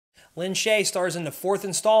Lin Shaye stars in the fourth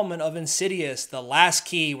installment of Insidious, The Last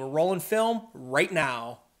Key. We're rolling film right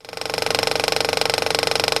now.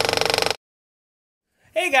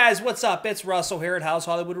 Hey guys, what's up? It's Russell here at Howell's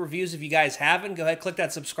Hollywood Reviews. If you guys haven't, go ahead and click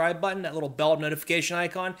that subscribe button, that little bell notification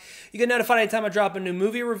icon. You get notified anytime I drop a new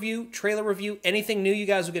movie review, trailer review, anything new, you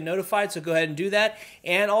guys will get notified, so go ahead and do that.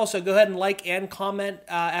 And also go ahead and like and comment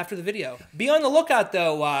after the video. Be on the lookout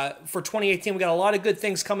though for 2018. We got a lot of good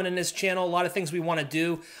things coming in this channel, a lot of things we want to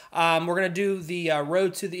do. We're going to do the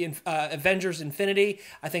road to the Avengers Infinity.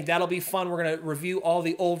 I think that'll be fun. We're going to review all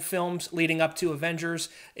the old films leading up to Avengers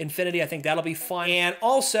Infinity. I think that'll be fun. And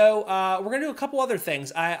also, we're going to do a couple other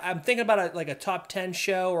things. I'm thinking about a top 10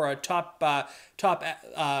 show or a top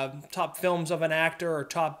films of an actor or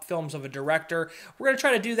top films of a director. We're going to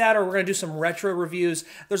try to do that, or we're going to do some retro reviews.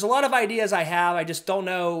 There's a lot of ideas I have. I just don't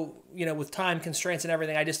know, with time constraints and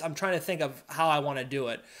everything. I'm trying to think of how I want to do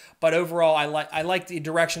it. But overall, I like the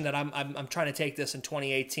direction that I'm trying to take this in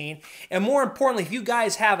 2018. And more importantly, if you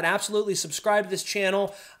guys haven't absolutely subscribed to this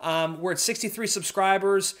channel, we're at 63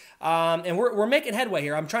 subscribers, and we're making headway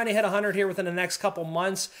here. I'm trying to hit 100 here within the next couple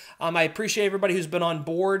months. I appreciate everybody who's been on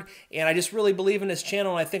board, and I just really believe in this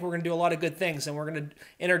channel, and I think we're going to do a lot of good things, and we're going to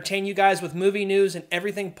entertain you guys with movie news and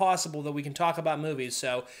everything possible that we can talk about movies.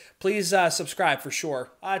 So please subscribe for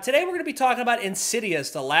sure. Today we're going to be talking about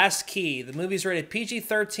Insidious, The Last Key. The movie's rated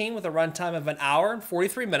PG-13 with a runtime of an hour and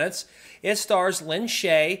 43 minutes. It stars Lin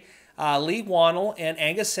Shaye, Leigh Whannell, and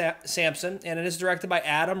Angus Sampson, and it is directed by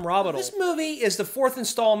Adam Robitel. This movie is the fourth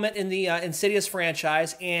installment in the Insidious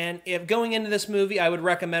franchise, and if going into this movie, I would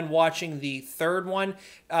recommend watching the third one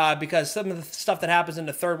because some of the stuff that happens in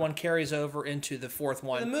the third one carries over into the fourth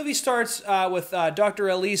one. The movie starts with Dr.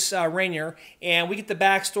 Elise Rainier, and we get the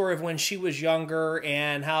backstory of when she was younger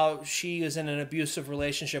and how she is in an abusive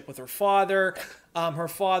relationship with her father. Her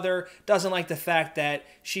father doesn't like the fact that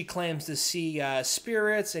she claims to see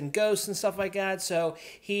spirits and ghosts and stuff like that, so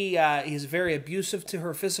he's very abusive to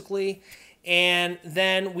her physically. And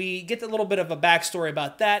then we get a little bit of a backstory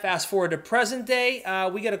about that. Fast forward to present day,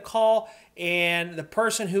 we get a call, and the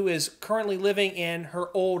person who is currently living in her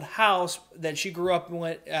old house that she grew up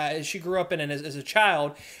in as a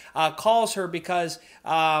child calls her because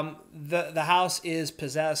the house is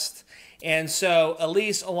possessed. And so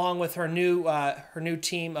Elise, along with her new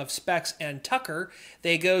team of Specs and Tucker,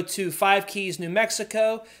 they go to Five Keys, New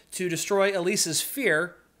Mexico, to destroy Elise's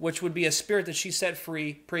fear, which would be a spirit that she set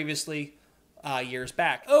free previously years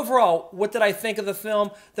back. Overall, what did I think of the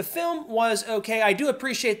film? The film was okay. I do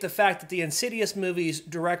appreciate the fact that the Insidious movies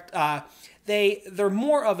they're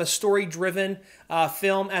more of a story-driven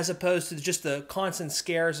film as opposed to just the constant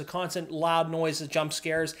scares, the constant loud noises, jump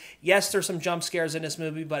scares. Yes, there's some jump scares in this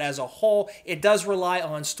movie, but as a whole, it does rely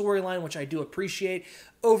on storyline, which I do appreciate.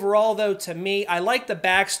 Overall, though, to me, I like the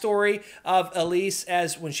backstory of Elise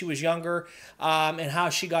as when she was younger and how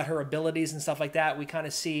she got her abilities and stuff like that. We kind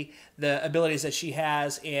of see the abilities that she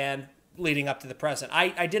has and leading up to the present.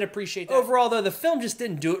 I did appreciate that. Overall, though, the film just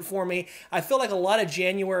didn't do it for me. I feel like a lot of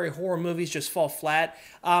January horror movies just fall flat.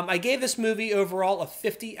 I gave this movie overall a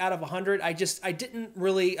 50 out of 100. I didn't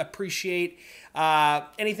really appreciate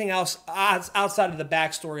anything else outside of the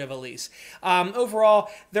backstory of Elise. Overall,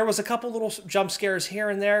 there was a couple little jump scares here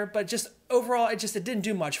and there, but just overall, it didn't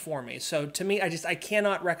do much for me. So to me, I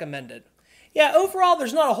cannot recommend it. Yeah, overall,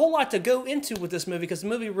 there's not a whole lot to go into with this movie because the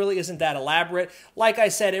movie really isn't that elaborate. Like I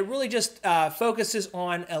said, it really just focuses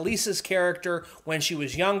on Elise's character when she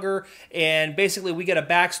was younger, and basically we get a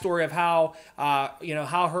backstory of how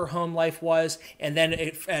how her home life was, and then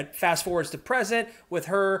it fast forwards to present with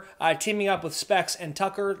her teaming up with Specs and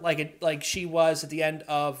Tucker like she was at the end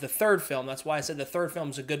of the third film. That's why I said the third film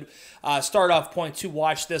is a good start-off point to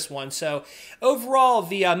watch this one. So overall,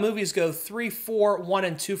 the movies go 3, 4, 1,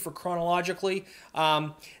 and 2 for chronological.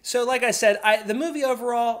 So like I said, the movie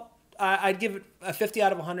overall, I'd give it a 50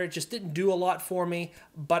 out of 100. It just didn't do a lot for me,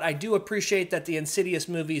 but I do appreciate that the Insidious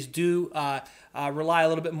movies do rely a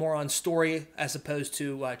little bit more on story as opposed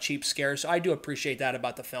to cheap scares. So I do appreciate that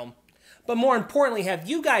about the film. But more importantly, have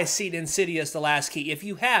you guys seen Insidious, The Last Key? If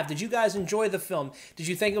you have, did you guys enjoy the film? Did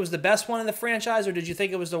you think it was the best one in the franchise, or did you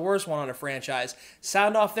think it was the worst one on a franchise?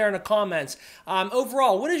 Sound off there in the comments.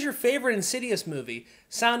 Overall, what is your favorite Insidious movie?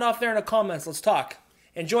 Sound off there in the comments. Let's talk.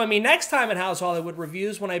 And join me next time at Howell's Hollywood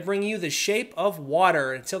Reviews when I bring you The Shape of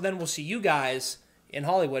Water. Until then, we'll see you guys in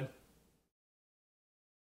Hollywood.